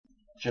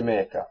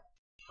Jamaica.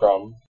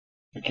 From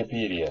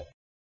Wikipedia,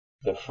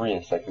 the free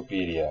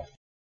encyclopedia.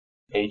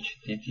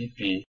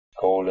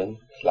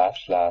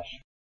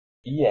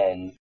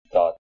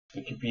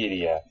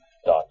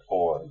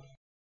 http://en.wikipedia.org.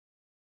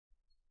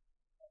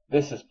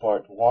 This is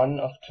part 1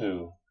 of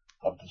 2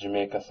 of the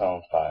Jamaica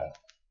sound file.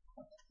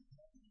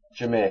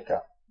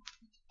 Jamaica,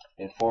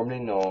 informally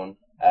known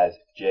as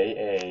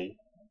JA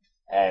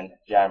and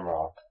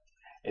Jamrock,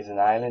 is an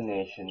island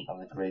nation of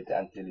the Great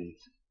Antilles,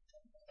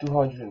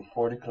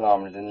 240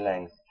 kilometers in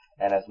length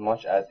and as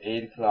much as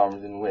 80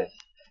 kilometers in width,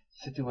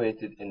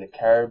 situated in the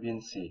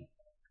Caribbean Sea,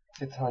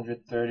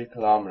 630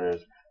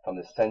 kilometers from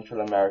the Central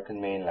American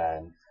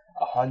mainland,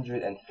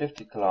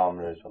 150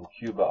 kilometers from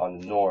Cuba on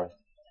the north,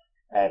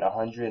 and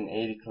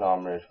 180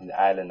 kilometers from the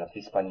island of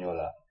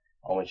Hispaniola,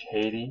 on which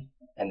Haiti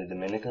and the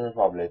Dominican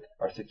Republic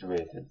are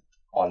situated,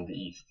 on the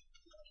east.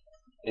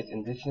 Its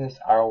indigenous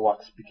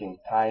Arawak-speaking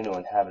Taino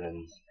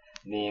inhabitants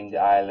named the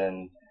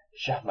island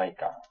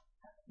Jamaica,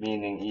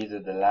 meaning either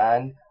the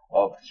land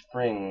of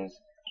springs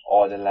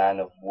or the land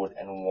of wood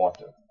and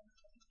water.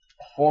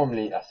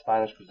 Formerly a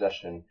Spanish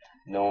possession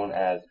known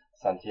as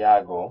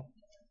Santiago,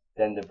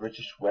 then the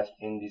British West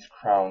Indies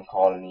Crown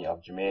Colony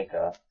of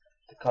Jamaica,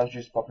 the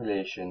country's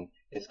population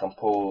is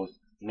composed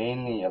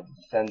mainly of the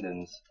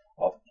descendants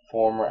of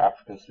former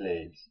African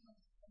slaves.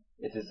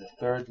 It is the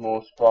third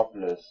most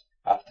populous,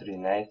 after the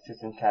United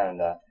States and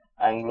Canada,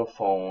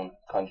 Anglophone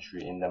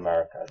country in the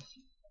Americas.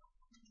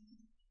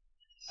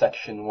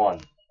 Section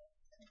 1.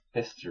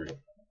 History.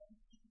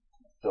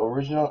 The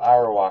original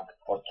Arawak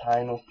or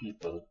Taino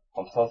people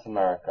from South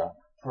America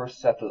first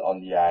settled on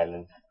the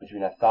island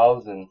between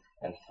 1000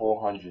 and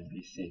 400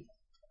 BC.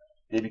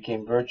 They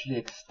became virtually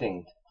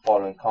extinct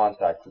following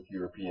contact with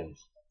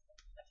Europeans.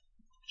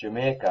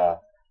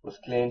 Jamaica was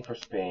claimed for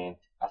Spain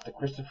after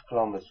Christopher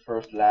Columbus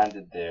first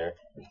landed there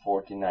in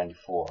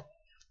 1494.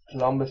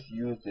 Columbus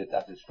used it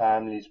as his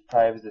family's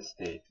private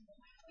estate.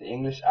 The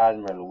English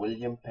Admiral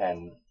William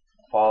Penn,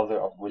 father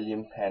of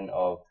William Penn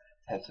of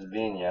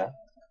Pennsylvania,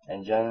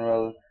 and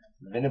General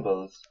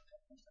Venables,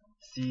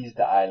 seized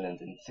the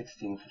island in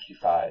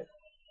 1655.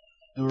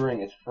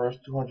 During its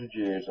first 200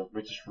 years of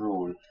British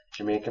rule,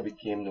 Jamaica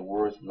became the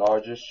world's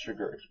largest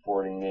sugar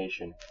exporting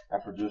nation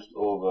and produced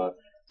over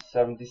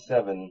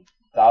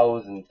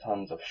 77,000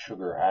 tons of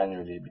sugar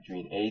annually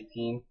between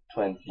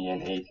 1820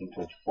 and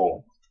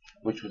 1824,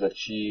 which was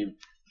achieved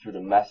through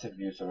the massive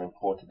use of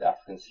imported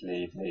African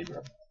slave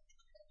labor.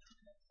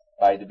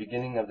 By the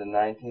beginning of the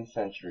 19th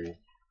century,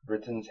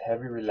 Britain's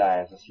heavy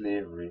reliance on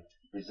slavery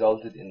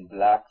resulted in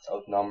blacks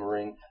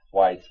outnumbering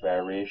whites by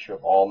a ratio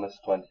of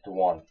almost 20 to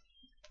 1,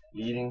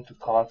 leading to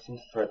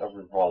constant threat of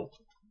revolt.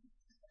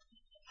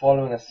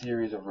 Following a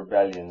series of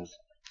rebellions,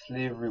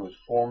 slavery was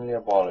formally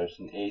abolished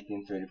in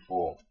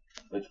 1834,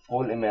 with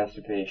full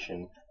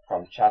emancipation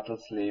from chattel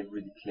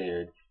slavery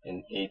declared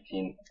in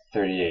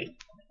 1838.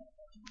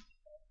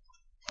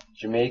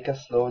 Jamaica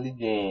slowly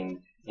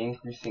gained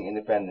increasing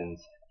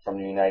independence from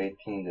the United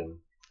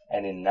Kingdom,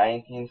 and in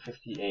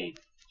 1958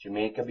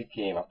 Jamaica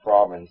became a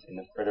province in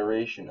the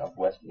Federation of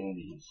West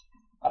Indies,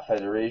 a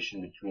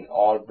federation between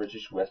all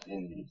British West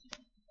Indies.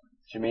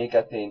 Jamaica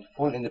attained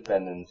full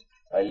independence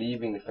by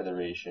leaving the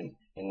Federation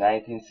in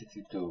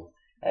 1962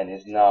 and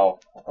is now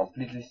a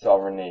completely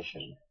sovereign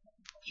nation.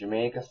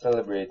 Jamaica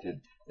celebrated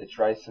the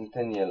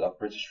tricentennial of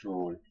British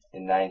rule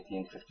in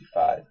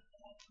 1955.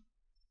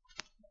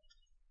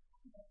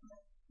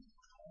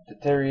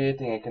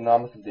 Deteriorating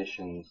economic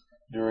conditions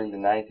during the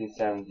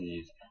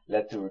 1970s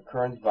led to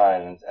recurrent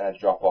violence and a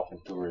drop-off in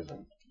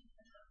tourism.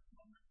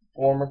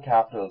 Former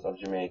capitals of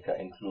Jamaica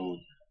include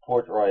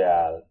Port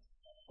Royal,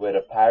 where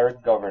the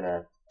pirate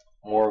governor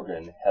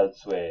Morgan held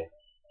sway,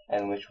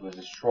 and which was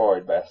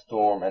destroyed by a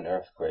storm and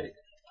earthquake,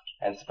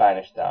 and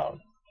Spanish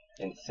Town,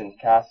 in St.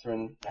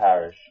 Catherine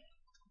Parish,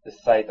 the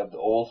site of the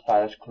old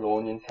Spanish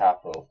colonial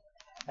capital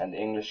and the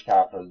English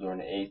capital during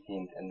the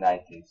 18th and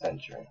 19th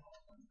century.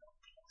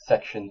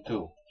 Section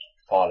 2.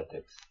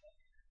 Politics.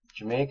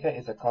 Jamaica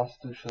is a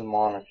constitutional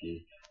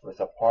monarchy with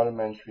a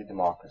parliamentary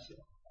democracy.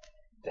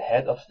 The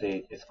head of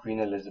state is Queen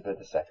Elizabeth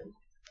II.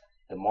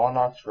 The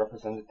monarch's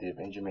representative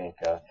in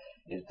Jamaica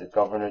is the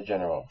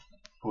Governor-General,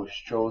 who is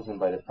chosen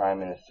by the Prime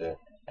Minister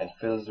and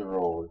fills the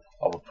role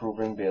of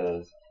approving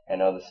bills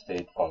and other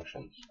state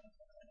functions.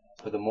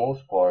 For the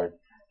most part,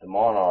 the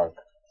monarch,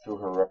 through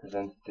her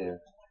representative,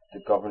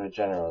 the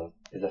Governor-General,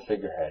 is a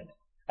figurehead,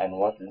 and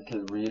what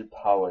little real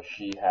power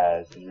she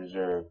has is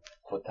reserved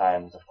for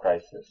times of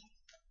crisis.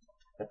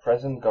 The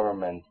present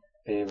government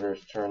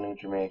favors turning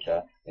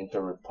Jamaica into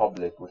a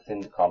republic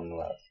within the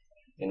Commonwealth,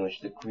 in which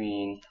the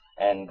Queen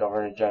and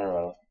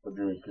Governor-General would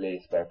be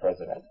replaced by a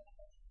president.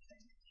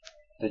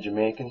 The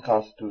Jamaican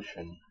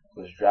Constitution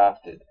was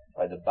drafted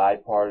by the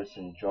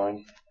bipartisan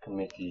Joint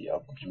Committee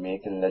of the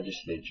Jamaican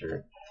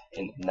Legislature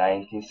in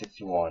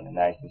 1961 and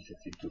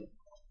 1962,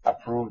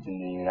 approved in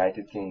the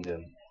United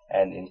Kingdom,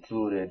 and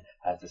included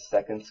as the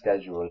second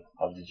schedule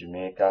of the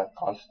Jamaica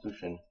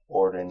Constitution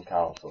Order in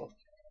Council,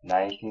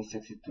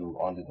 1962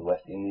 under the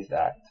West Indies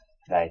Act,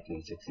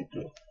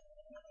 1962.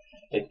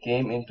 It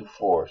came into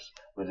force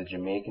with the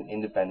Jamaican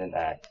Independence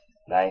Act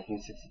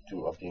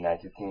 1962 of the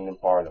United Kingdom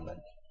Parliament,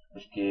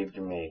 which gave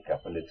Jamaica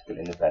political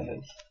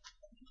independence.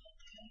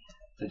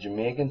 The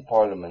Jamaican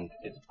Parliament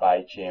is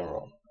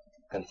bicameral,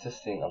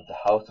 consisting of the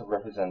House of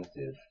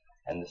Representatives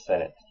and the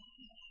Senate.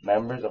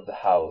 Members of the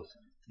House,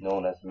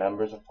 known as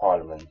Members of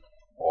Parliament,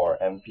 or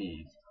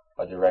MPs,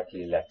 are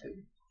directly elected,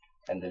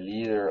 and the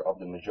leader of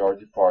the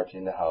majority party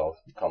in the House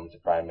becomes the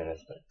Prime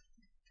Minister.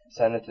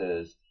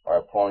 Senators are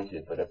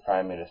appointed by the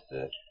Prime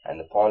Minister and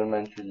the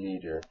parliamentary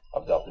leader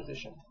of the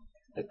opposition.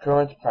 The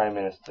current Prime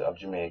Minister of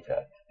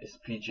Jamaica is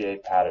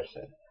P.J.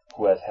 Patterson,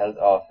 who has held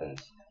office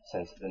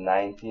since the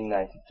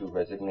 1992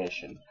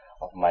 resignation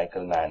of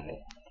Michael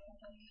Manley.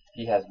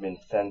 He has been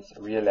since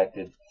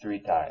re-elected 3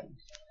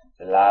 times,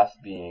 the last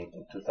being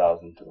in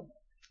 2002.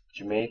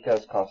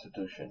 Jamaica's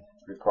constitution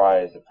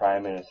requires the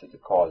Prime Minister to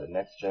call the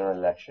next general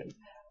election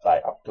by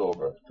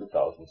October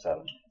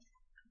 2007.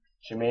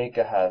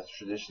 Jamaica has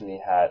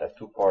traditionally had a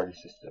 2-party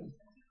system,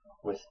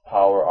 with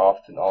power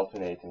often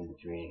alternating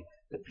between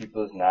the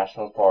People's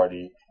National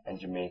Party and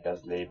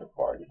Jamaica's Labour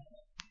Party.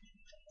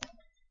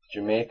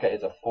 Jamaica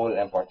is a full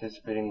and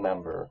participating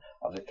member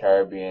of the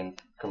Caribbean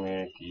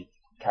Community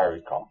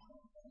CARICOM.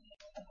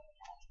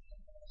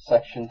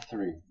 Section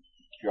 3.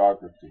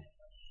 Geography.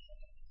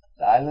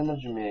 The island of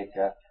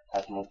Jamaica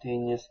has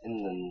mountainous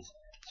inlands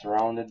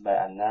surrounded by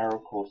a narrow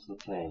coastal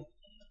plain.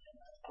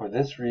 For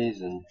this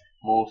reason,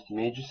 most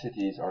major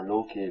cities are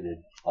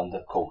located on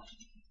the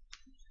coast.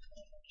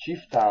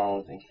 Chief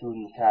towns include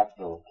the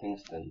capital,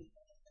 Kingston,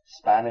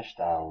 Spanish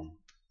Town,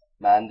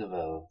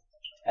 Mandeville,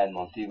 and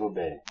Montego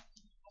Bay.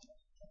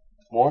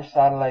 More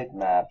satellite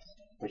maps,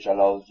 which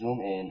allow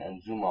zoom in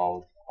and zoom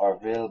out, are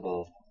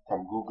available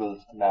from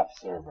Google's map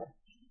server.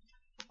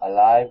 A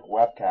live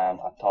webcam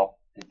atop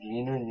the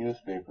Gleaner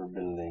newspaper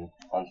building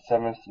on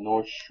 7th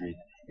North Street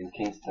in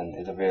Kingston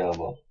is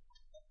available.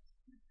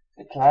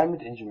 The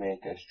climate in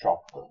Jamaica is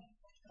tropical,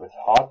 with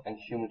hot and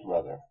humid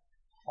weather,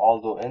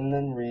 although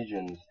inland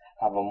regions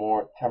have a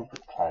more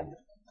temperate climate.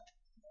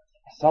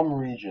 Some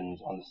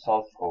regions on the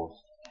south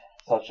coast,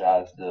 such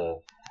as the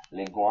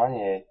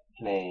Linguanie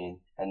Plain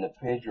and the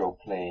Pedro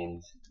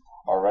Plains,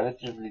 are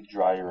relatively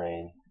dry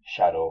rain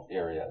shadow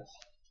areas.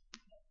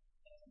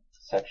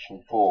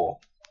 Section 4.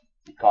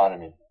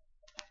 Economy.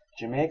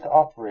 Jamaica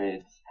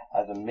operates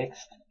as a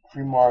mixed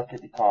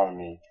free-market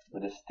economy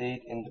with the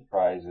state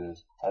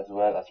enterprises as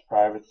well as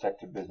private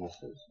sector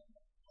businesses.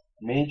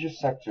 Major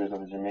sectors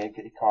of the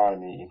Jamaica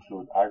economy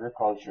include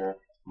agriculture,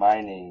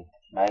 mining,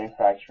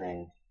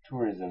 manufacturing,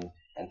 tourism,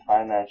 and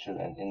financial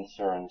and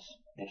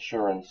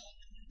insurance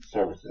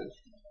services.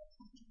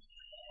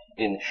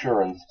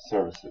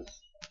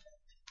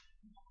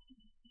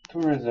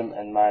 Tourism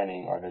and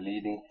mining are the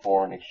leading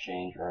foreign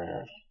exchange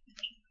earners.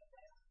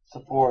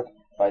 Support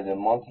by the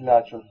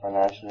multilateral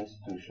financial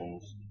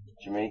institutions,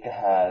 Jamaica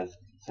has,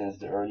 since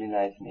the early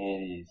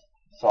 1980s,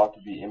 sought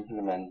to be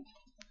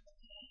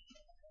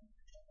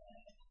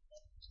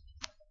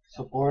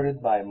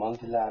Supported by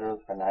multilateral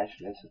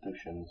financial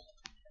institutions,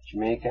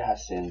 Jamaica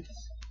has since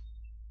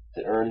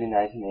the early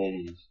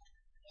 1980s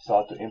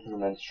sought to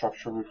implement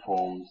structural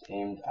reforms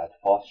aimed at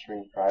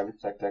fostering private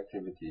sector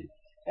activity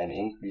and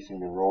increasing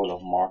the role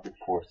of market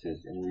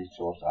forces in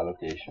resource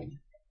allocation.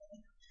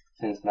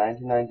 Since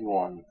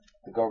 1991,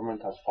 the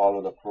government has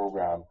followed a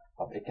program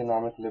of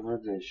economic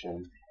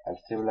liberalization and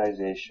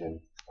stabilization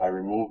by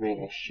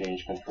removing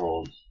exchange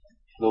controls,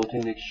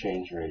 floating the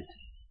exchange rate,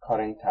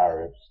 cutting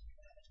tariffs,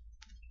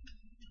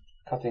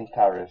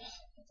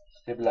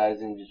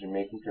 stabilizing the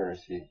Jamaican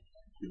currency,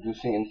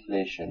 reducing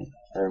inflation,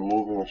 and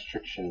removing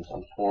restrictions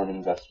on foreign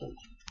investment.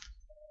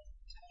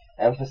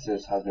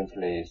 Emphasis has been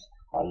placed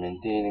on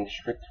maintaining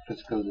strict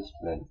fiscal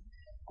discipline,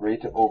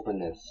 greater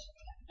openness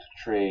to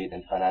trade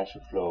and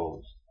financial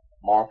flows,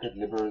 market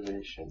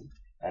liberalization,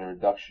 and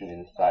reduction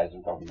in the size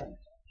of government.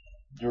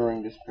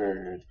 During this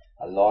period,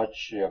 a large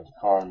share of the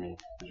economy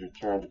was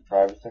returned to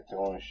private sector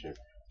ownership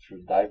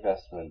through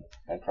divestment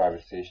and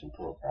privatization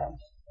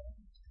programs.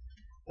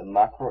 The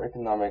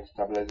Macroeconomic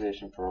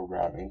Stabilization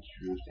Program,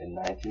 introduced in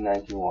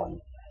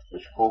 1991,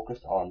 which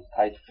focused on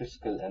tight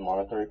fiscal and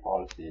monetary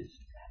policies,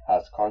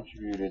 has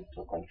contributed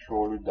to a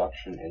controlled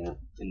reduction in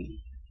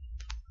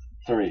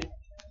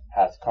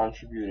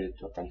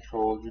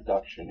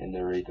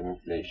the rate of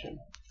inflation.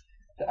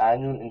 The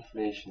annual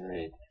inflation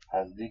rate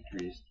has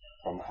decreased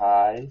from a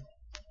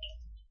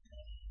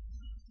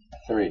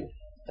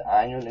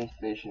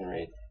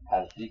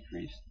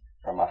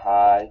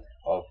high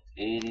of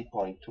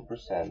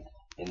 80.2%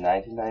 in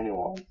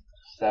 1991 to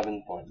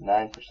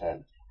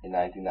 7.9% in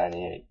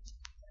 1998.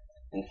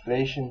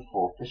 Inflation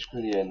for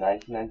fiscal year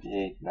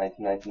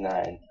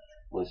 1998-1999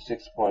 was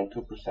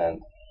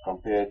 6.2%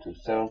 compared to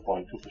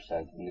 7.2%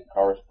 in the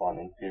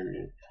corresponding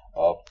period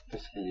of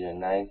fiscal year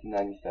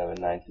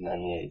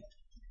 1997-1998.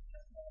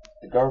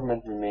 The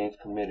government remains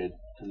committed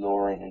to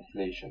lowering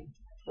inflation,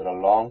 with a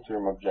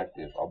long-term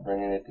objective of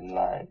bringing it in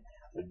line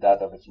with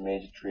that of its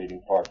major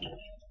trading partners.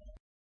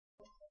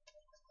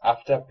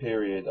 After a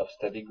period of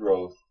steady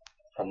growth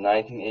from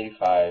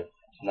 1985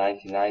 to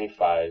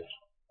 1995,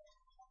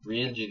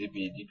 real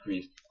GDP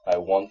decreased by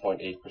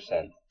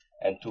 1.8%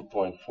 and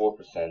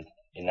 2.4%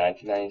 in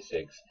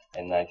 1996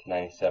 and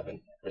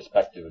 1997,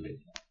 respectively.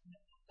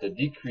 The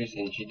decrease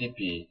in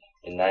GDP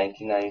in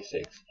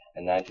 1996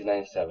 and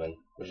 1997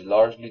 was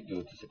largely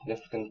due to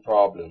significant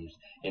problems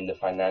in the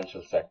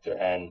financial sector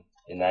and,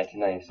 in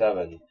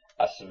 1997,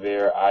 a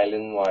severe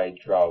island-wide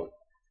drought,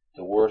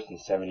 the worst in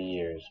 70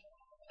 years,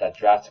 that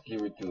drastically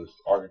reduced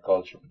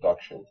agriculture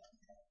production.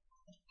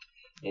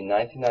 In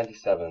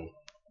 1997,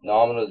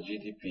 nominal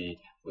GDP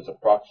was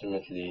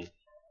approximately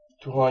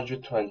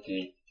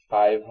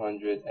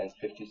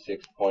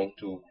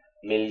 $556.2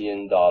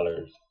 million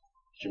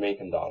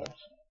Jamaican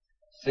dollars,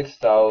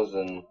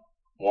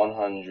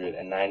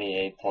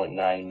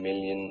 $6,198.9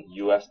 million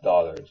US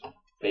dollars,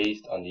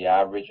 based on the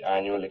average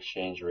annual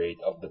exchange rate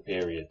of the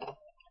period.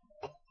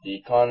 The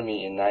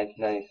economy in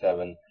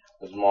 1997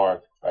 was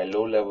marked by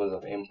low levels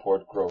of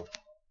import growth,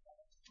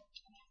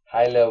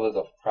 high levels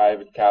of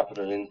private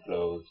capital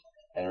inflows,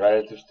 and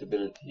relative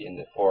stability in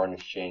the foreign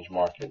exchange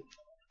market.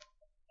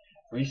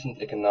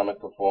 Recent economic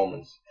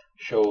performance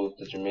shows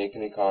the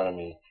Jamaican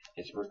economy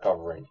is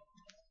recovering.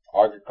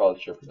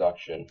 Agriculture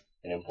production,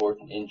 an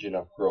important engine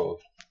of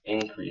growth,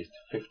 increased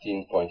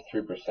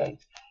 15.3%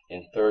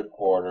 in third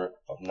quarter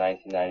of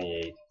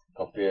 1998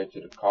 compared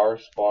to the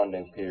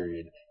corresponding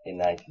period in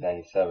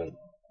 1997,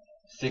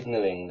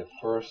 signaling the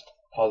first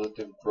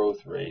positive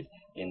growth rate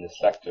in the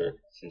sector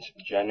since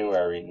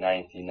January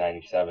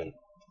 1997.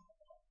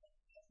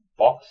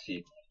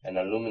 Bauxite and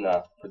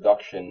alumina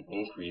production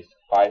increased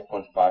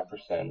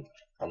 5.5%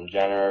 from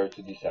January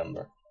to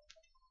December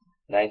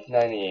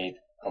 1998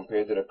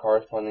 compared to the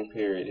corresponding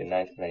period in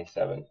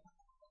 1997.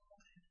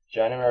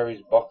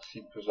 January's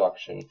bauxite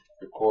production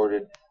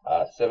recorded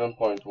a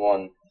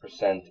 7.1%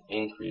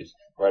 increase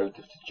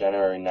relative to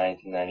January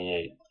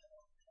 1998.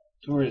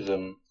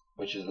 Tourism,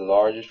 which is the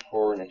largest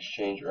foreign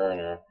exchange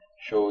earner,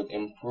 showed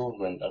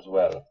improvement as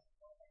well.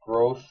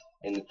 Growth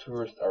in the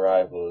tourist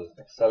arrivals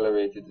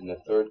accelerated in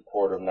the third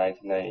quarter of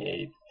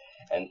 1998,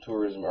 and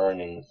tourism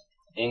earnings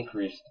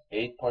increased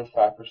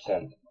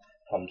 8.5%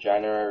 from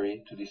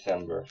January to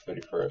December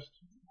 31st,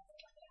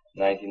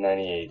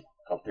 1998,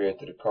 compared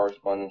to the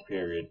corresponding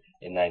period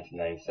in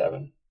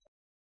 1997.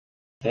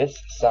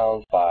 This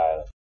sound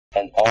file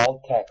and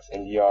all text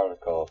in the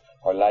article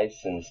are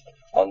licensed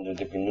under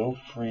the GNU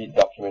Free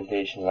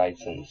Documentation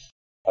License,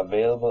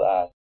 available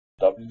at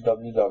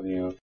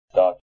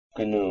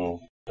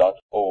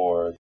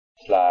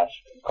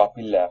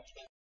www.gnu.org/copyleft/